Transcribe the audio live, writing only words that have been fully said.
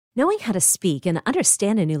Knowing how to speak and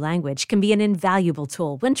understand a new language can be an invaluable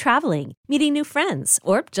tool when traveling, meeting new friends,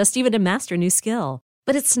 or just even to master a new skill.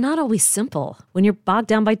 But it's not always simple when you're bogged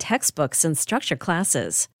down by textbooks and structured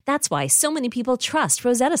classes. That's why so many people trust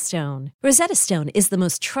Rosetta Stone. Rosetta Stone is the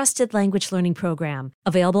most trusted language learning program,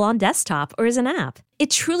 available on desktop or as an app. It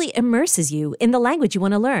truly immerses you in the language you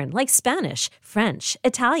want to learn, like Spanish, French,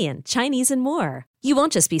 Italian, Chinese, and more. You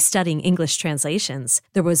won't just be studying English translations.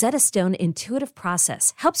 The Rosetta Stone intuitive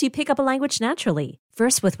process helps you pick up a language naturally,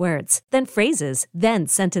 first with words, then phrases, then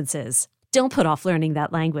sentences. Don't put off learning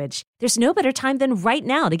that language. There's no better time than right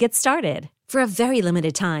now to get started. For a very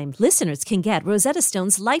limited time, listeners can get Rosetta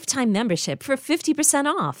Stone's lifetime membership for 50%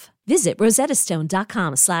 off. Visit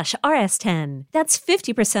rosettastone.com/rs10. That's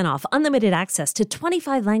 50% off unlimited access to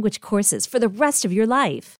 25 language courses for the rest of your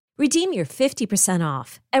life. Redeem your 50%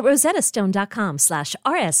 off at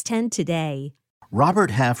rosettastone.com/rs10 today.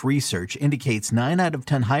 Robert Half research indicates 9 out of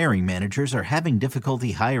 10 hiring managers are having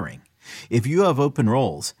difficulty hiring. If you have open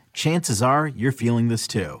roles, chances are you're feeling this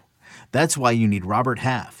too. That's why you need Robert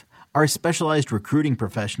Half. Our specialized recruiting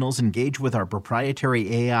professionals engage with our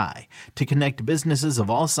proprietary AI to connect businesses of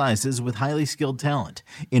all sizes with highly skilled talent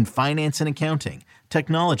in finance and accounting,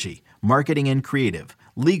 technology, marketing and creative,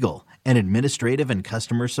 legal, and administrative and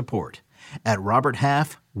customer support. At Robert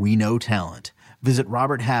Half, we know talent. Visit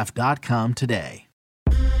roberthalf.com today.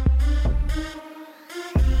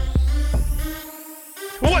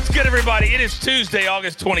 What's good, everybody? It is Tuesday,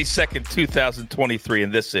 August 22nd, 2023,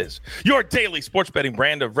 and this is your daily sports betting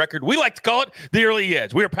brand of record. We like to call it the Early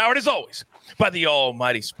Edge. We are powered, as always, by the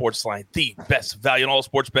almighty Sportsline, the best value in all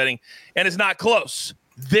sports betting, and it's not close.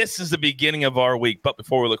 This is the beginning of our week, but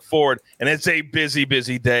before we look forward, and it's a busy,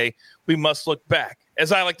 busy day, we must look back.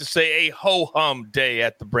 As I like to say, a ho-hum day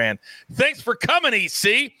at the brand. Thanks for coming,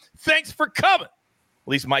 EC. Thanks for coming. At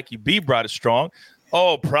least Mikey B brought it strong.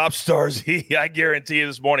 Oh, prop stars. I guarantee you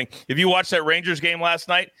this morning, if you watched that Rangers game last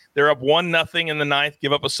night, they're up 1-0 in the ninth,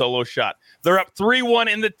 give up a solo shot. They're up 3-1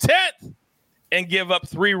 in the 10th and give up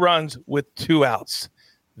 3 runs with 2 outs.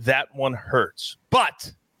 That one hurts.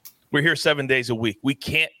 But we're here 7 days a week. We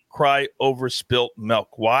can't cry over spilt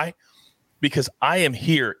milk. Why? Because I am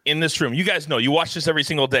here in this room. You guys know, you watch this every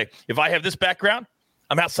single day. If I have this background,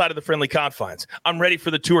 I'm outside of the friendly confines. I'm ready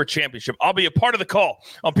for the Tour Championship. I'll be a part of the call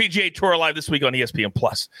on PGA Tour Live this week on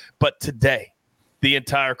ESPN+. But today, the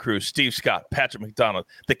entire crew, Steve Scott, Patrick McDonald,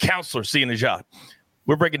 the counselor, Sia Najad,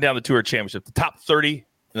 we're breaking down the Tour Championship, the top 30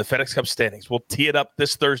 in the FedEx Cup standings. We'll tee it up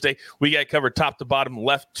this Thursday. We got covered top to bottom,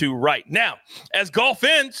 left to right. Now, as golf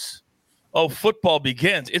ends, football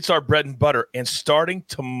begins. It's our bread and butter. And starting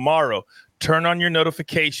tomorrow, turn on your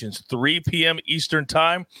notifications, 3 p.m. Eastern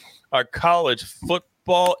time, our college football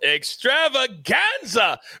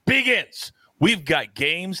extravaganza begins. We've got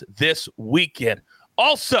games this weekend.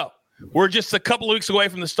 Also, we're just a couple of weeks away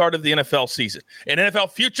from the start of the NFL season. And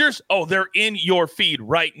NFL Futures, they're in your feed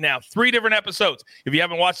right now. 3 different episodes. If you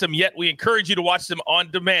haven't watched them yet, we encourage you to watch them on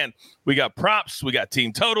demand. We got props, we got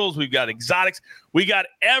team totals, we've got exotics, we got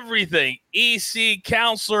everything. EC,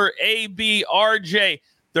 Counselor, AB, RJ,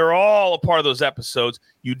 they're all a part of those episodes.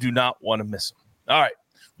 You do not want to miss them. All right,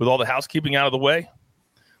 with all the housekeeping out of the way,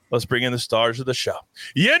 let's bring in the stars of the show.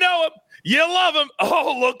 You know him. You love him.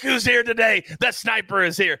 Oh, look who's here today. The sniper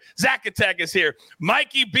is here. Zach Attack is here.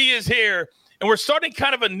 Mikey B is here. And we're starting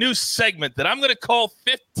kind of a new segment that I'm going to call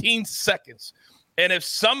 15 seconds. And if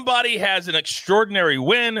somebody has an extraordinary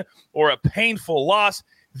win or a painful loss,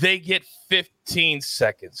 they get 15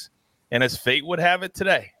 seconds. And as fate would have it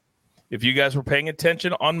today, if you guys were paying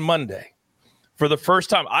attention on Monday, for the first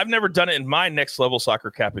time, I've never done it in my next level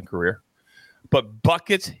soccer capping career, but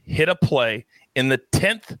Buckets hit a play in the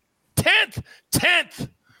 10th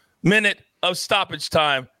minute of stoppage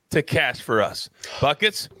time to cash for us.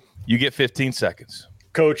 Buckets, you get 15 seconds.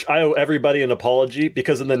 Coach, I owe everybody an apology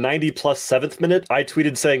because in the 90-plus 7th minute, I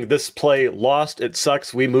tweeted saying this play lost, it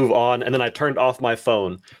sucks, we move on, and then I turned off my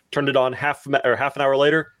phone, turned it on half an hour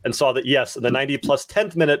later, and saw that, yes, in the 90-plus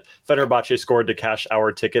 10th minute, Fenerbahce scored to cash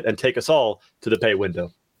our ticket and take us all to the pay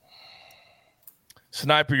window.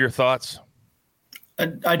 Sniper, your thoughts?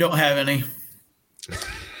 I don't have any.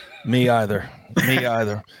 Me either.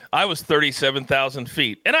 I was 37,000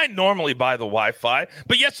 feet, and I normally buy the Wi-Fi,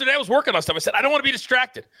 but yesterday I was working on stuff. I said, I don't want to be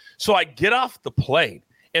distracted. So I get off the plane,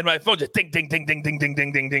 and my phone just ding, ding, ding, ding, ding, ding,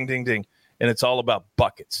 ding, ding, ding, ding, ding, and it's all about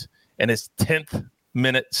Buckets and his 10th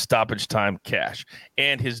minute stoppage time cash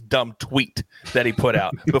and his dumb tweet that he put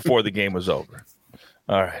out before the game was over.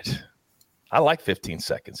 All right. I like 15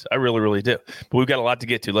 seconds. I really, really do. But we've got a lot to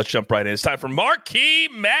get to. Let's jump right in. It's time for marquee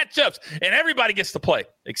matchups. And everybody gets to play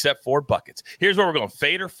except for Buckets. Here's where we're going.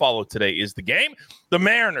 Fade or follow today is the game. The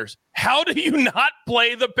Mariners. How do you not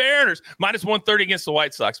play the Mariners? Minus 130 against the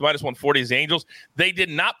White Sox. Minus 140 is the Angels. They did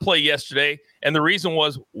not play yesterday. And the reason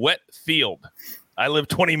was wet field. I live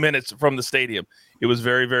 20 minutes from the stadium. It was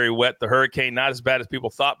very, very wet. The hurricane, not as bad as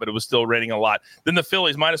people thought, but it was still raining a lot. Then the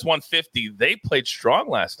Phillies, minus 150. They played strong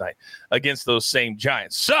last night against those same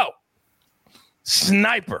Giants. So,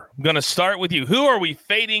 Sniper, I'm going to start with you. Who are we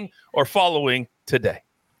fading or following today?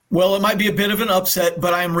 Well, it might be a bit of an upset,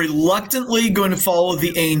 but I'm reluctantly going to follow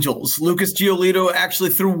the Angels. Lucas Giolito actually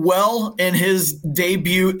threw well in his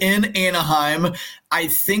debut in Anaheim. I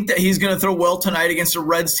think that he's going to throw well tonight against a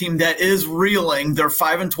Reds team that is reeling. They're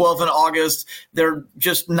 5-12 in August. They're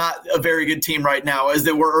just not a very good team right now, as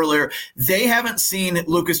they were earlier. They haven't seen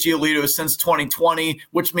Lucas Giolito since 2020,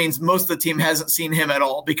 which means most of the team hasn't seen him at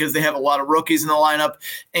all because they have a lot of rookies in the lineup.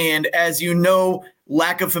 And as you know,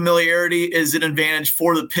 lack of familiarity is an advantage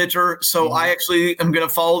for the pitcher. So I actually am going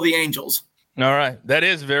to follow the Angels. All right. That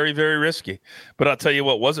is very, very risky. But I'll tell you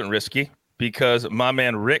what wasn't risky, because my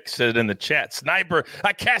man Rick said it in the chat. Sniper,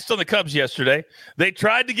 I cashed on the Cubs yesterday. They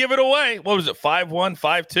tried to give it away. What was it, 5-1,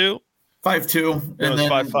 5-2? 5-2. And then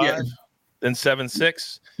 5-5, then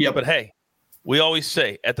 7-6. Yeah. But hey, we always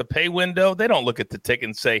say at the pay window, they don't look at the ticket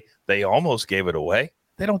and say they almost gave it away.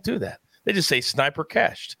 They don't do that. They just say Sniper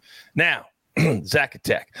cashed. Now, Zach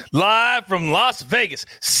Attack, live from Las Vegas,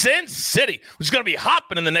 Sin City, which is going to be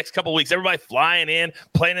hopping in the next couple of weeks. Everybody flying in,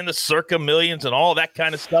 playing in the Circa Millions and all that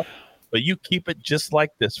kind of stuff. But you keep it just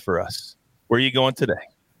like this for us. Where are you going today?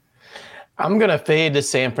 I'm going to fade the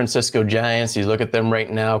San Francisco Giants. You look at them right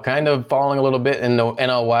now, kind of falling a little bit in the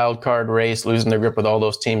NL wild card race, losing their grip with all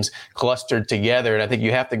those teams clustered together. And I think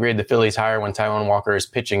you have to grade the Phillies higher when Taijuan Walker is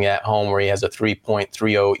pitching at home, where he has a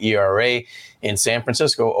 3.30 ERA. In San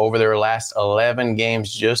Francisco, over their last 11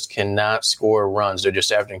 games, just cannot score runs. They're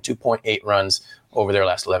just averaging 2.8 runs over their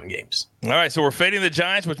last 11 games. All right, so we're fading the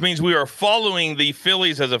Giants, which means we are following the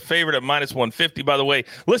Phillies as a favorite at minus 150. By the way,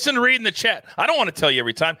 listen to read in the chat. I don't want to tell you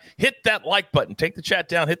every time. Hit that like button. Take the chat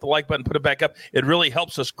down, hit the like button, put it back up. It really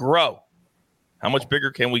helps us grow. How much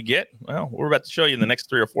bigger can we get? Well, we're about to show you in the next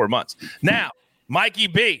 3 or 4 months. Now, Mikey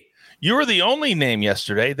B, you were the only name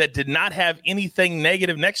yesterday that did not have anything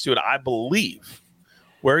negative next to it, I believe.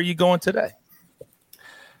 Where are you going today?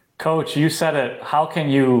 Coach, you said it. How can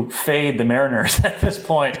you fade the Mariners at this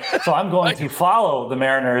point? So I'm going to follow the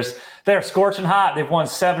Mariners. They're scorching hot. They've won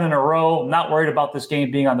 7 in a row. Not worried about this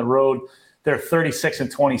game being on the road. They're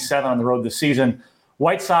 36-27 on the road this season.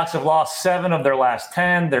 White Sox have lost 7 of their last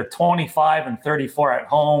 10. They're 25-34 at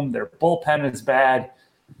home. Their bullpen is bad.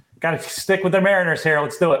 Got to stick with the Mariners here.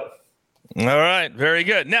 Let's do it. All right, very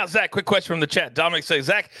good. Now, Zach, quick question from the chat. Dominic says,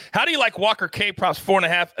 Zach, how do you like Walker K props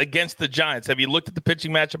 4.5 against the Giants? Have you looked at the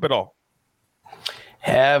pitching matchup at all?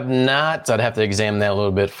 Have not. I'd have to examine that a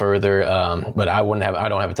little bit further, but I don't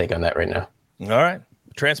have a take on that right now. All right,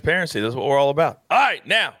 transparency. That's what we're all about. All right,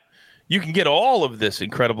 now you can get all of this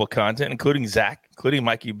incredible content, including Zach, including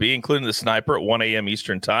Mikey B, including the Sniper at 1 a.m.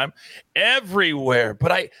 Eastern time, everywhere.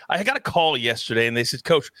 But I got a call yesterday, and they said,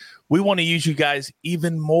 Coach, we want to use you guys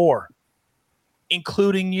even more,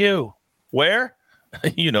 including you. Where?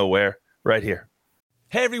 You know where. Right here.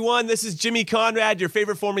 Hey, everyone. This is Jimmy Conrad, your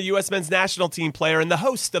favorite former U.S. men's national team player and the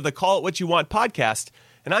host of the Call It What You Want podcast.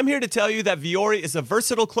 And I'm here to tell you that Viore is a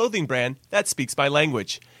versatile clothing brand that speaks my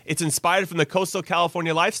language. It's inspired from the coastal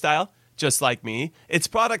California lifestyle, just like me. Its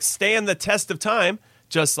products stand the test of time,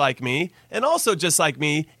 just like me. And also just like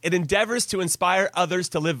me, it endeavors to inspire others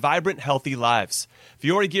to live vibrant, healthy lives.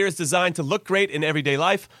 Viore gear is designed to look great in everyday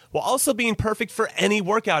life while also being perfect for any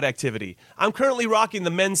workout activity. I'm currently rocking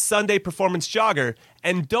the men's Sunday Performance Jogger,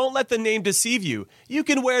 and don't let the name deceive you. You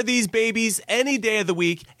can wear these babies any day of the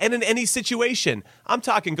week and in any situation. I'm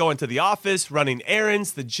talking going to the office, running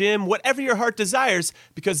errands, the gym, whatever your heart desires,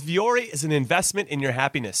 because Viore is an investment in your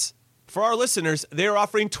happiness. For our listeners, they are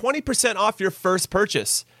offering 20% off your first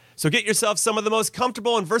purchase. So get yourself some of the most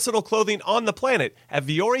comfortable and versatile clothing on the planet at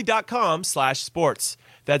Viore.com/sports.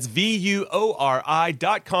 That's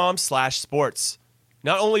VUORI.com/sports.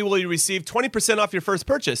 Not only will you receive 20% off your first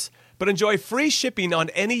purchase, but enjoy free shipping on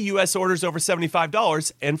any U.S. orders over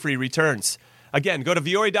 $75 and free returns. Again, go to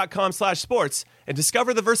Viore.com/sports and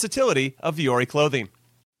discover the versatility of Viore clothing.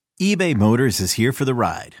 eBay Motors is here for the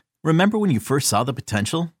ride. Remember when you first saw the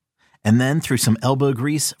potential? And then through some elbow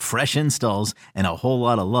grease, fresh installs, and a whole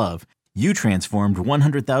lot of love, you transformed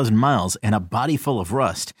 100,000 miles and a body full of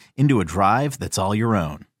rust into a drive that's all your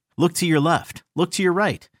own. Look to your left. Look to your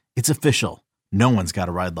right. It's official. No one's got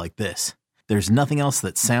a ride like this. there's nothing else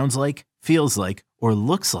that sounds like, feels like, or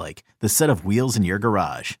looks like the set of wheels in your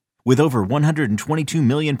garage. With over 122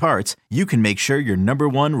 million parts, you can make sure your number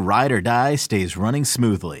one ride or die stays running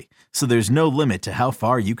smoothly, so there's no limit to how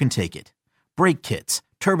far you can take it. Brake kits,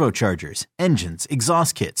 turbochargers, engines,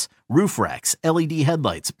 exhaust kits, roof racks, LED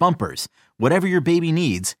headlights, bumpers, whatever your baby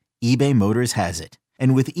needs, eBay Motors has it.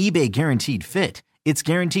 And with eBay Guaranteed Fit, it's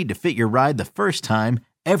guaranteed to fit your ride the first time,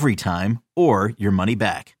 every time, or your money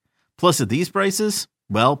back. Plus, at these prices,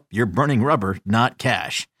 well, you're burning rubber, not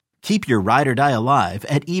cash. Keep your ride or die alive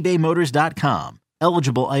at ebaymotors.com.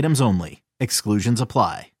 Eligible items only. Exclusions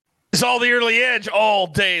apply. It's all the early edge all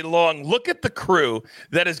day long. Look at the crew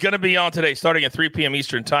that is going to be on today, starting at 3 p.m.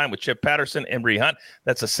 Eastern time with Chip Patterson, Embry Hunt.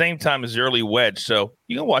 That's the same time as the early wedge, so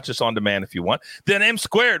you can watch us on demand if you want. Then M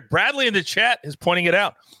Squared. Bradley in the chat is pointing it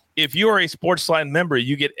out. If you are a Sportsline member,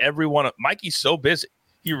 you get every one of Mikey's so busy.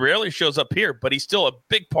 He rarely shows up here, but he's still a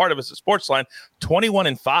big part of us at Sportsline.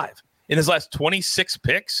 21-5 in his last 26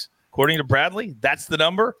 picks. According to Bradley, that's the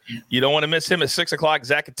number. You don't want to miss him at 6 o'clock,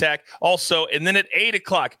 Zach Attack. Also, and then at 8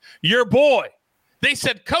 o'clock, your boy. They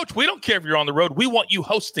said, Coach, we don't care if you're on the road. We want you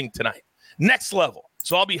hosting tonight. Next level.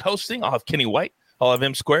 So I'll be hosting. I'll have Kenny White. I'll have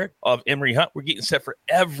M Squared. I'll have Emery Hunt. We're getting set for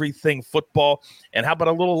everything football. And how about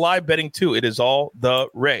a little live betting, too? It is all the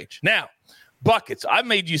rage. Now, Buckets, I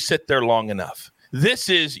made you sit there long enough. This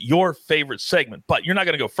is your favorite segment, but you're not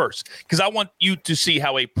going to go first because I want you to see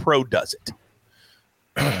how a pro does it.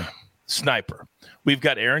 Sniper. We've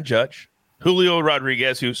got Aaron Judge, Julio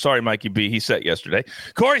Rodriguez, who, sorry, Mikey B, he set yesterday.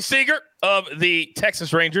 Corey Seager of the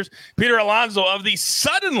Texas Rangers. Peter Alonso of the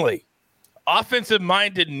suddenly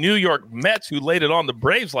offensive-minded New York Mets, who laid it on the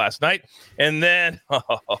Braves last night. And then,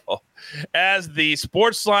 as the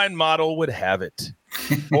Sportsline model would have it,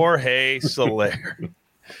 Jorge Soler.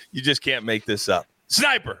 You just can't make this up.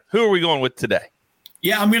 Sniper, who are we going with today?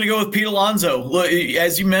 Yeah, I'm going to go with Pete Alonso. Look,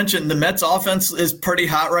 as you mentioned, the Mets offense is pretty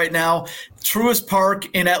hot right now. Truist Park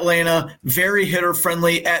in Atlanta, very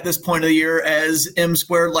hitter-friendly at this point of the year, as M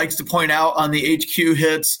Squared likes to point out on the HQ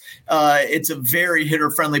hits. It's a very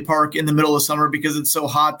hitter-friendly park in the middle of summer because it's so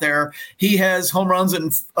hot there. He has home runs in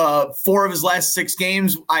 4 of his last 6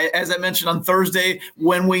 games. As I mentioned on Thursday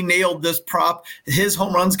when we nailed this prop, his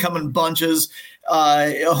home runs come in bunches.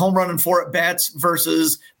 A home run and 4 at-bats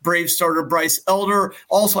versus Braves starter Bryce Elder.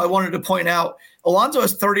 Also, I wanted to point out, Alonso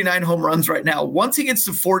has 39 home runs right now. Once he gets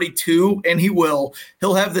to 42, and he'll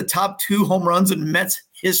have the top 2 home runs in Mets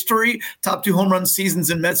history, top 2 home run seasons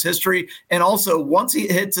in Mets history. And also, once he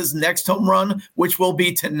hits his next home run, which will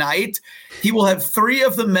be tonight, he will have 3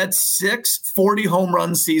 of the Mets' 6 40 home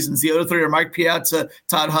run seasons. The other 3 are Mike Piazza,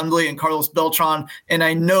 Todd Hundley, and Carlos Beltran. And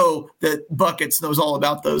I know that Buckets knows all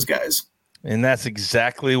about those guys. And that's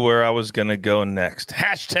exactly where I was going to go next.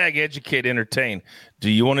 Hashtag educate, entertain. Do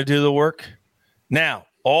you want to do the work? Now,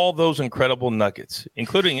 all those incredible nuggets,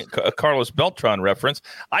 including a Carlos Beltran reference,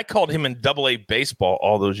 I called him in Double-A baseball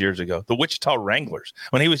all those years ago, the Wichita Wranglers,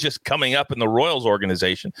 when he was just coming up in the Royals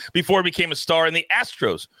organization before he became a star in the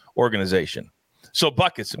Astros organization. So,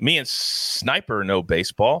 Buckets, me and Sniper know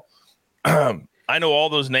baseball. I know all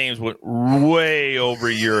those names went way over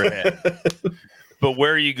your head. But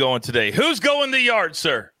where are you going today? Who's going the yard,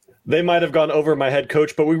 sir? They might have gone over my head,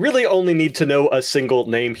 Coach, but we really only need to know a single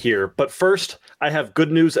name here. But first, I have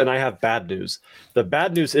good news and I have bad news. The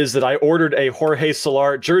bad news is that I ordered a Jorge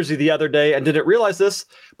Soler jersey the other day and didn't realize this,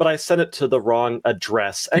 but I sent it to the wrong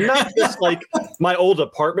address. And not just like my old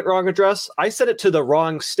apartment wrong address. I sent it to the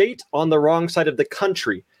wrong state on the wrong side of the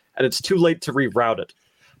country, and it's too late to reroute it.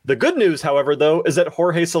 The good news, however, though, is that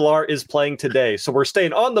Jorge Soler is playing today. So we're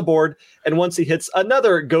staying on the board. And once he hits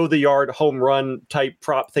another go-the-yard home run type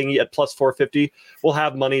prop thingy at plus 450, we'll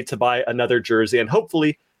have money to buy another jersey and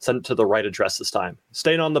hopefully send it to the right address this time.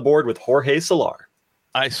 Staying on the board with Jorge Soler.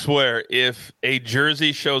 I swear, if a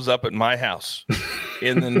jersey shows up at my house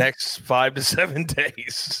in the next 5 to 7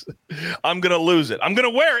 days, I'm going to lose it. I'm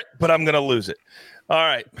going to wear it, but I'm going to lose it. All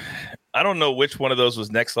right. I don't know which one of those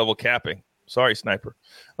was next level capping. Sorry, Sniper.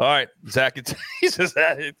 All right, Zach. He says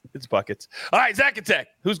that it's Buckets. All right, Zach Attack.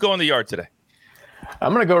 Who's going the yard today?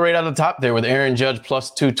 I'm going to go right out the top there with Aaron Judge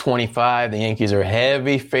plus 225. The Yankees are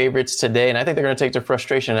heavy favorites today, and I think they're going to take their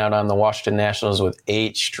frustration out on the Washington Nationals with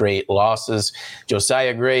 8 straight losses.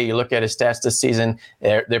 Josiah Gray, you look at his stats this season,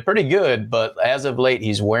 they're pretty good, but as of late,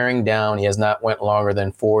 he's wearing down. He has not went longer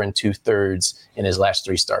than 4 2/3 in his last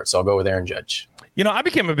 3 starts. So I'll go with Aaron Judge. You know, I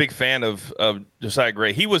became a big fan of Josiah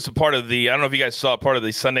Gray. He was a part of the, I don't know if you guys saw part of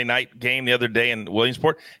the Sunday night game the other day in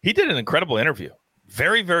Williamsport. He did an incredible interview.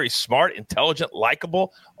 Very, very smart, intelligent,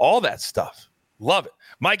 likable, all that stuff. Love it.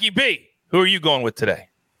 Mikey B, who are you going with today?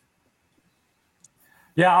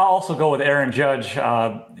 Yeah, I'll also go with Aaron Judge.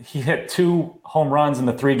 He hit 2 home runs in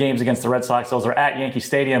the 3 games against the Red Sox. Those are at Yankee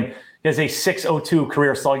Stadium. He has a .602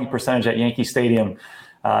 career slugging percentage at Yankee Stadium.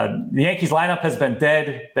 The Yankees lineup has been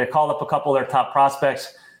dead. They called up a couple of their top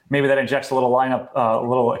prospects. Maybe that injects a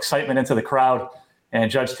little excitement into the crowd.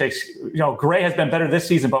 And Judge takes, Gray has been better this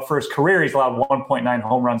season, but for his career, he's allowed 1.9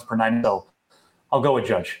 home runs per 9. So I'll go with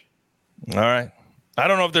Judge. All right. I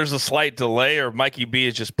don't know if there's a slight delay or Mikey B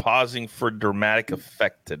is just pausing for dramatic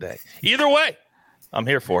effect today. Either way, I'm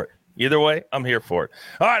here for it.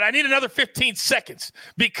 All right, I need another 15 seconds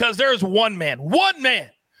because there is one man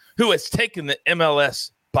who has taken the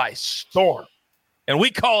MLS by storm, and we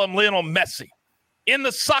call him Lionel Messi. In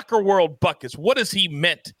the soccer world, Buckets, what has he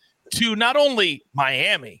meant to not only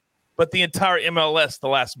Miami, but the entire MLS the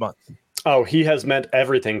last month? Oh, he has meant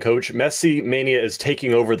everything, Coach. Messi mania is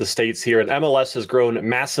taking over the States here, and MLS has grown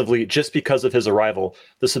massively just because of his arrival.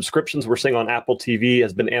 The subscriptions we're seeing on Apple TV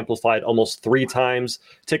has been amplified almost 3 times.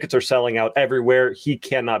 Tickets are selling out everywhere. He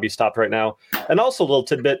cannot be stopped right now. And also, a little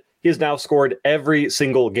tidbit, he has now scored every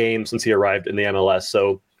single game since he arrived in the MLS,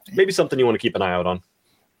 so maybe something you want to keep an eye out on.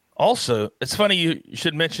 Also, it's funny you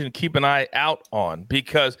should mention keep an eye out on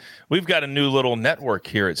because we've got a new little network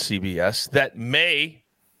here at CBS that may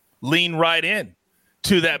lean right in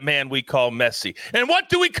to that man we call Messi. And what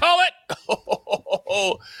do we call it?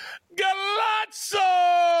 Oh,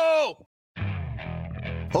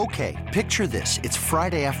 Galazzo! Okay, picture this. It's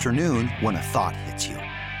Friday afternoon when a thought hits you.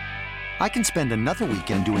 I can spend another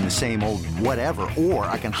weekend doing the same old whatever, or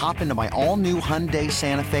I can hop into my all-new Hyundai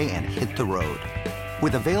Santa Fe and hit the road.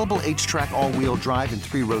 With available H-Track all-wheel drive and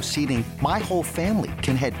 3-row seating, my whole family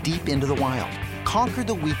can head deep into the wild. Conquer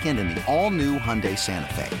the weekend in the all-new Hyundai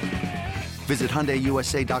Santa Fe. Visit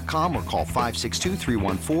HyundaiUSA.com or call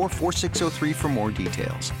 562-314-4603 for more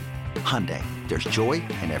details. Hyundai, there's joy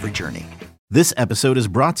in every journey. This episode is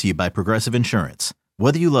brought to you by Progressive Insurance.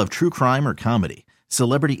 Whether you love true crime or comedy,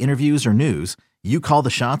 celebrity interviews or news, you call the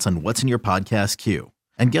shots on what's in your podcast queue.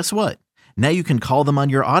 And guess what? Now you can call them on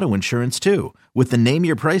your auto insurance too with the Name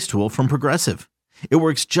Your Price tool from Progressive. It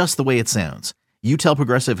works just the way it sounds. You tell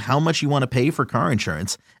Progressive how much you want to pay for car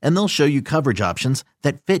insurance, and they'll show you coverage options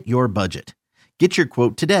that fit your budget. Get your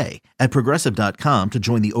quote today at Progressive.com to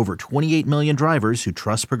join the over 28 million drivers who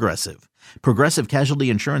trust Progressive. Progressive Casualty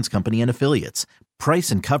Insurance Company and Affiliates. Price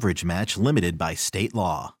and coverage match limited by state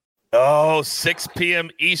law. Oh, 6 p.m.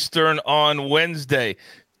 Eastern on Wednesday.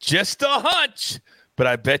 Just a hunch, but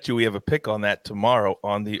I bet you we have a pick on that tomorrow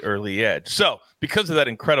on the Early Edge. So, because of that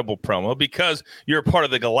incredible promo, because you're a part of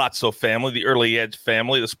the Galazzo family, the Early Edge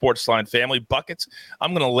family, the Sportsline family, Buckets,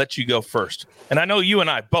 I'm going to let you go first. And I know you and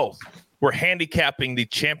I both were handicapping the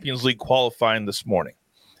Champions League qualifying this morning.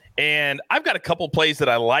 And I've got a couple plays that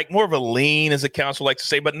I like, more of a lean, as a counselor likes to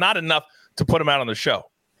say, but not enough to put them out on the show.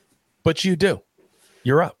 But you do.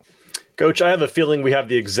 You're up. Coach, I have a feeling we have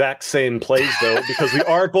the exact same plays, though, because we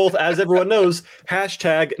are both, as everyone knows,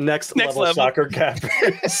 #next level soccer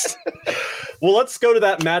cappers. Well, let's go to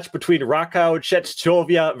that match between Rakau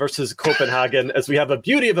Czechoslovakia versus Copenhagen, as we have a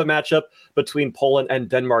beauty of a matchup between Poland and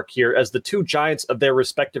Denmark here, as the two giants of their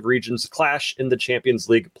respective regions clash in the Champions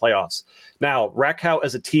League playoffs. Now, Rakau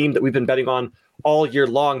is a team that we've been betting on all year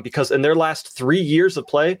long because in their last 3 years of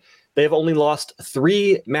play, they have only lost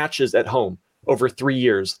 3 matches at home over 3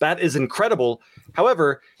 years. That is incredible.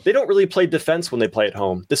 However, they don't really play defense when they play at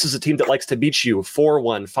home. This is a team that likes to beat you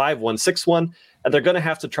 4-1, 5-1, 6-1, and they're going to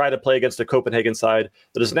have to try to play against a Copenhagen side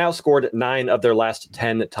that has now scored 9 of their last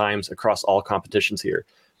 10 times across all competitions here.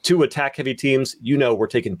 2 attack-heavy teams, we're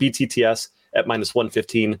taking BTTS at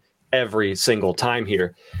 -115 every single time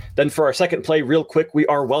here. Then for our second play, real quick, we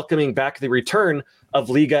are welcoming back the return of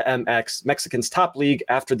Liga MX, Mexican's top league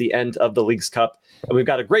after the end of the Leagues Cup. And we've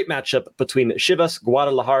got a great matchup between Chivas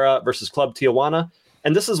Guadalajara versus Club Tijuana.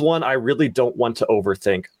 And this is one I really don't want to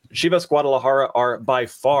overthink. Chivas Guadalajara are by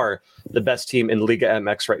far the best team in Liga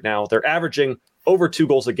MX right now. They're averaging over 2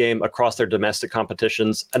 goals a game across their domestic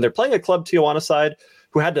competitions. And they're playing a Club Tijuana side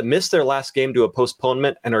who had to miss their last game to a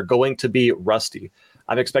postponement and are going to be rusty.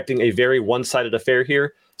 I'm expecting a very one-sided affair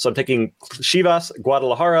here. So I'm taking Chivas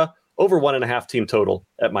Guadalajara over 1.5 team total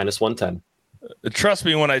at -110. Trust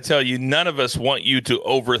me when I tell you, none of us want you to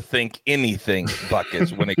overthink anything,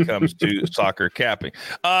 Buckets, when it comes to soccer capping.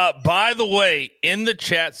 By the way, in the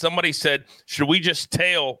chat, somebody said, should we just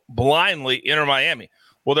tail blindly Inter Miami?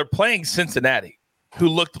 Well, they're playing Cincinnati, who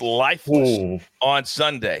looked lifeless on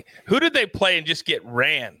Sunday. Who did they play and just get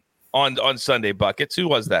ran on Sunday, Buckets? Who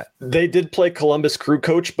was that? They did play Columbus Crew,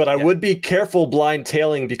 Coach, but I would be careful blind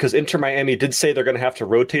tailing because Inter Miami did say they're going to have to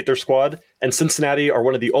rotate their squad, and Cincinnati are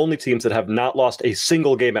one of the only teams that have not lost a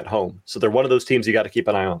single game at home. So they're one of those teams you got to keep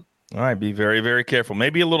an eye on. All right, be very, very careful.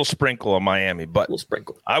 Maybe a little sprinkle on Miami, but a little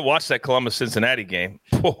sprinkle. I watched that Columbus-Cincinnati game.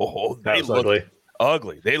 Oh, they looked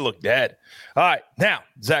ugly. They look dead. All right, now,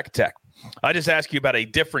 Zach Attack. I just asked you about a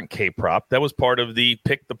different K-prop. That was part of the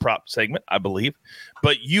Pick the Prop segment, I believe.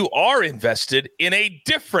 But you are invested in a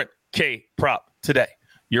different K-prop today.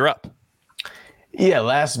 You're up. Yeah,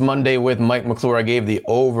 last Monday with Mike McClure, I gave the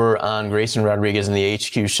over on Grayson Rodriguez in the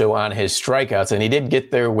HQ show on his strikeouts, and he did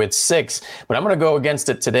get there with 6. But I'm going to go against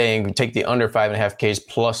it today and take the under 5.5 Ks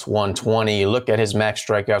plus 120. You look at his max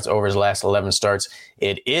strikeouts over his last 11 starts,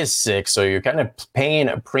 it is 6. So you're kind of paying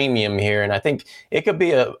a premium here, and I think it could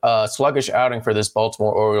be a sluggish outing for this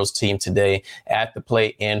Baltimore Orioles team today at the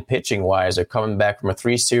plate and pitching-wise. They're coming back from a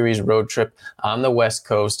 3-series road trip on the West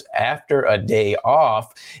Coast after a day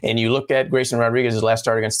off, and you look at Grayson Rodriguez. His last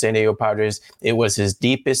start against San Diego Padres, it was his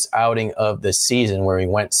deepest outing of the season where he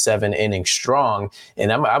went 7 innings strong.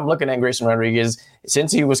 And I'm looking at Grayson Rodriguez.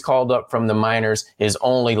 Since he was called up from the minors, his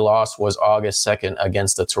only loss was August 2nd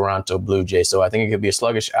against the Toronto Blue Jays. So I think it could be a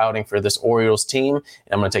sluggish outing for this Orioles team. And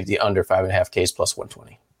I'm going to take the under 5.5 Ks plus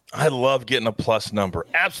 120. I love getting a plus number.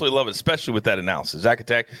 Absolutely love it, especially with that analysis. Zach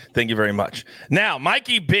Attack, thank you very much. Now,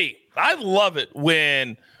 Mikey B, I love it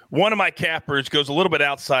when one of my cappers goes a little bit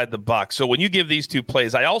outside the box. So when you give these two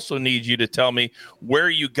plays, I also need you to tell me where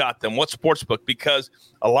you got them, what sportsbook, because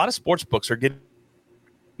a lot of sportsbooks are getting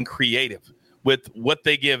creative with what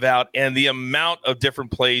they give out and the amount of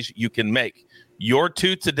different plays you can make. Your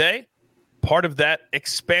two today, part of that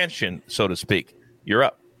expansion, so to speak. You're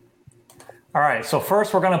up. All right, so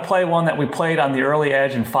first we're going to play one that we played on the early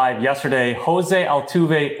edge in 5 yesterday. Jose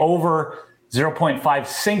Altuve over 0.5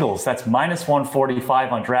 singles. That's minus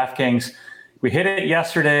 145 on DraftKings. We hit it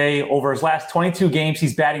yesterday. Over his last 22 games,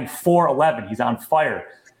 he's batting .411. He's on fire.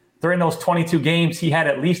 During those 22 games, he had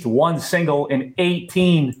at least one single in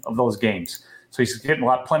 18 of those games. So he's getting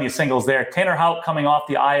plenty of singles there. Tanner Houck coming off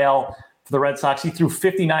the IL for the Red Sox. He threw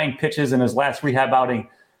 59 pitches in his last rehab outing.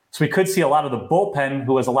 So we could see a lot of the bullpen,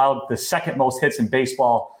 who has allowed the second most hits in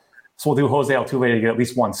baseball. So we'll do Jose Altuve to get at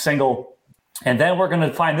least one single. And then we're going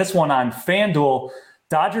to find this one on FanDuel.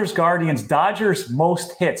 Dodgers Guardians, Dodgers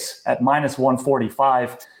most hits at minus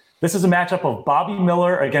 145. This is a matchup of Bobby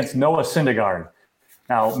Miller against Noah Syndergaard.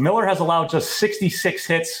 Now, Miller has allowed just 66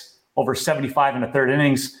 hits over 75 in the third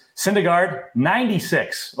innings. Syndergaard,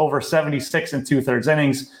 96 over 76 in 2/3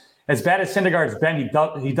 innings. As bad as Syndergaard's been,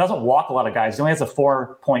 he doesn't walk a lot of guys. He only has a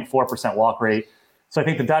 4.4% walk rate. So I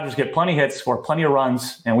think the Dodgers get plenty of hits, score plenty of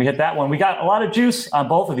runs, and we hit that one. We got a lot of juice on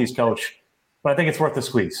both of these, Coach, but I think it's worth the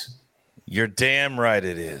squeeze. You're damn right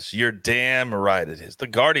it is. You're damn right it is. The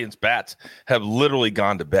Guardians' bats have literally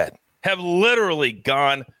gone to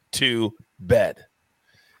bed.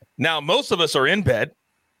 Now, most of us are in bed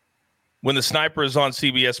when the sniper is on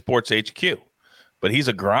CBS Sports HQ, but he's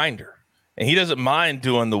a grinder, and he doesn't mind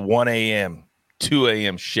doing the 1 a.m., 2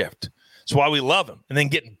 a.m. shift. That's why we love him, and then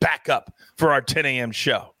getting back up for our 10 a.m.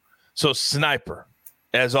 show. So, Sniper,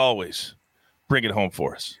 as always, bring it home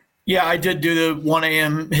for us. Yeah, I did do the 1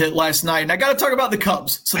 a.m. hit last night, and I got to talk about the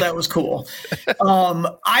Cubs, so that was cool.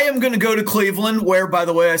 I am going to go to Cleveland, where, by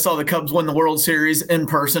the way, I saw the Cubs win the World Series in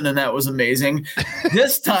person, and that was amazing.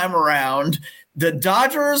 This time around, the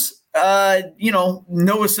Dodgers,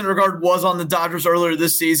 Noah Syndergaard was on the Dodgers earlier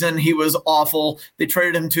this season. He was awful. They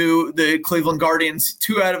traded him to the Cleveland Guardians.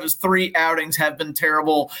 2 out of his 3 outings have been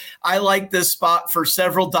terrible. I like this spot for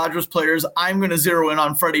several Dodgers players. I'm going to zero in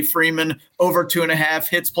on Freddie Freeman, over 2.5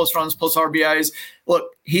 hits plus runs plus RBIs. Look,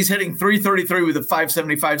 he's hitting .333 with a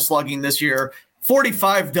 .575 slugging this year.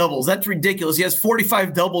 45 doubles. That's ridiculous. He has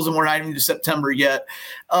 45 doubles, and we're not even to September yet.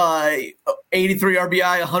 83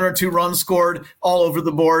 RBI, 102 runs scored all over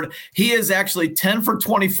the board. He is actually 10 for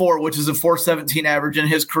 24, which is a .417 average in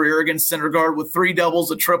his career against Syndergaard, with 3 doubles,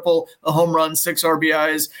 a triple, a home run, 6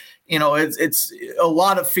 RBIs. It's a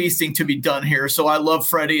lot of feasting to be done here. So I love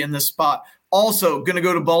Freddie in this spot. Also, going to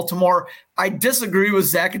go to Baltimore. I disagree with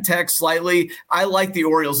Zach Attack slightly. I like the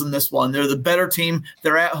Orioles in this one. They're the better team.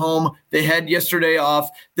 They're at home. They had yesterday off.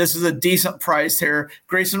 This is a decent price here.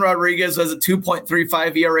 Grayson Rodriguez has a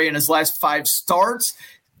 2.35 ERA in his last 5 starts.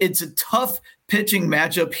 It's a tough pitching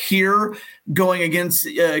matchup here going against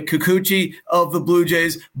Kikuchi of the Blue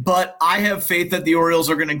Jays, but I have faith that the Orioles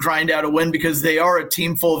are going to grind out a win because they are a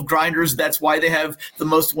team full of grinders. That's why they have the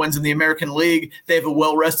most wins in the American League. They have a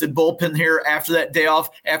well-rested bullpen here after that day off,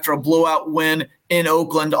 after a blowout win in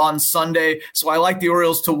Oakland on Sunday. So I like the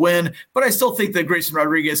Orioles to win, but I still think that Grayson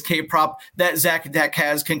Rodriguez K-prop that Zach Attack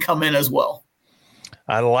has can come in as well.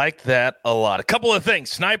 I like that a lot. A couple of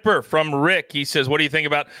things. Sniper from Rick. He says, what do you think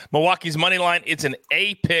about Milwaukee's money line? It's an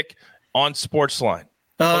A pick on Sportsline.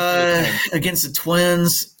 Against the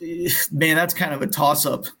Twins, man, that's kind of a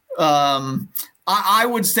toss-up. I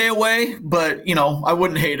would stay away, but, I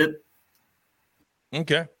wouldn't hate it.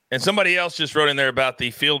 Okay. And somebody else just wrote in there about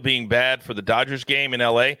the field being bad for the Dodgers game in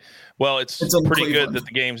L.A. Well, it's pretty Cleveland. Good that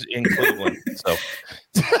the game's in Cleveland. So.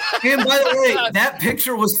 And by the way, that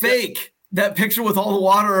picture was fake. That picture with all the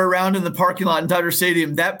water around in the parking lot in Dodger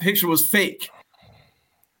Stadium, that picture was fake.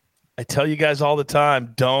 I tell you guys all the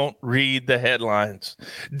time, don't read the headlines.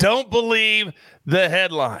 Don't believe the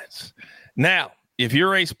headlines. Now, if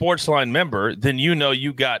you're a Sportsline member, then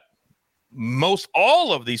you got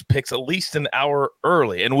all of these picks at least an hour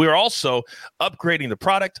early. And we're also upgrading the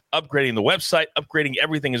product, upgrading the website, upgrading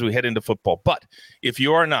everything as we head into football. But if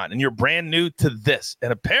you are not, and you're brand new to this,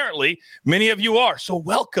 and apparently many of you are, so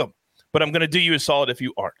welcome. But I'm going to do you a solid if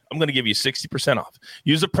you aren't. I'm going to give you 60% off.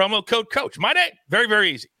 Use the promo code COACH. My name, very,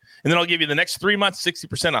 very easy. And then I'll give you the next 3 months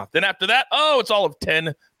 60% off. Then after that, it's all of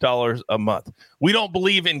 $10 a month. We don't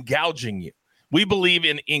believe in gouging you. We believe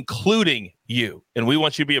in including you. And we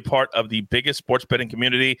want you to be a part of the biggest sports betting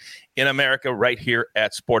community in America right here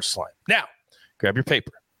at Sportsline. Now, grab your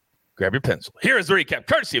paper. Grab your pencil. Here is the recap,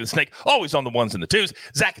 courtesy of the Snake, always on the ones and the twos.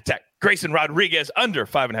 Zach Attack, Grayson Rodriguez, under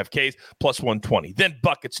 5.5 Ks, plus 120. Then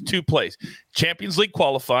buckets, 2 plays. Champions League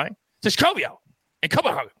qualifying, Tishkovio and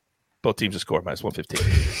Copenhagen. Both teams to score, minus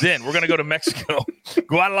 115. Then we're going to go to Mexico.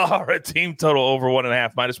 Guadalajara, team total over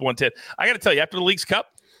 1.5, minus 110. I got to tell you, after the Leagues Cup,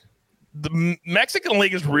 the Mexican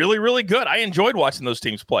League is really, really good. I enjoyed watching those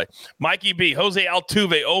teams play. Mikey B, Jose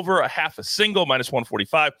Altuve, over a half a single, minus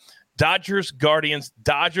 145. Dodgers, Guardians,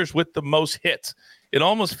 Dodgers with the most hits. It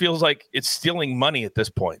almost feels like it's stealing money at this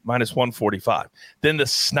point, minus 145. Then the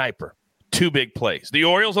Sniper, 2 big plays. The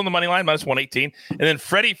Orioles on the money line, minus 118. And then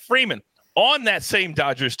Freddie Freeman on that same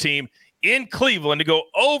Dodgers team in Cleveland to go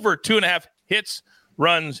over 2.5 hits,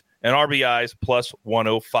 runs, and RBIs, plus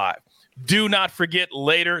 105. Do not forget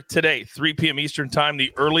later today, 3 p.m. Eastern time,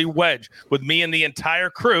 the early wedge with me and the entire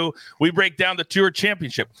crew. We break down the Tour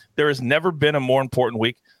Championship. There has never been a more important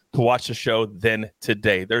week to watch the show than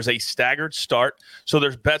today. There's a staggered start, so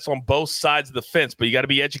there's bets on both sides of the fence, but you got to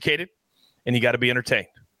be educated and you got to be entertained.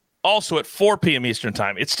 Also at 4 p.m. Eastern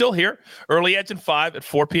time, it's still here. Early edge and 5 at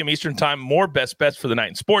 4 p.m. Eastern time. More best bets for the night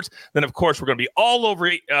in sports. Then, of course, we're going to be all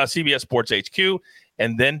over CBS Sports HQ.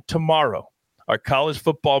 And then tomorrow, our college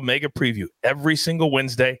football mega preview every single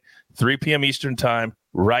Wednesday, 3 p.m. Eastern time,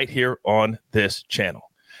 right here on this channel.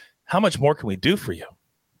 How much more can we do for you?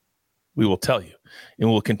 We will tell you,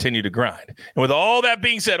 and we'll continue to grind. And with all that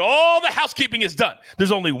being said, all the housekeeping is done.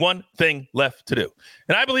 There's only one thing left to do.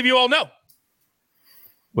 And I believe you all know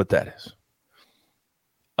what that is.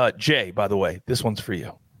 Jay, by the way, this one's for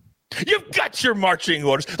you. You've got your marching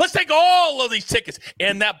orders. Let's take all of these tickets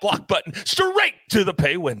and that block button straight to the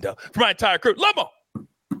pay window. For my entire crew, Lomo,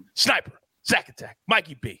 Sniper, Zach Attack,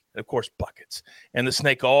 Mikey B, and of course, Buckets. And the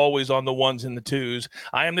Snake always on the ones and the twos.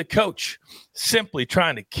 I am the coach, simply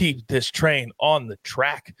trying to keep this train on the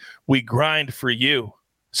track. We grind for you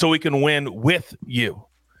so we can win with you.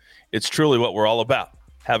 It's truly what we're all about.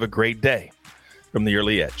 Have a great day from the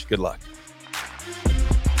early edge. Good luck.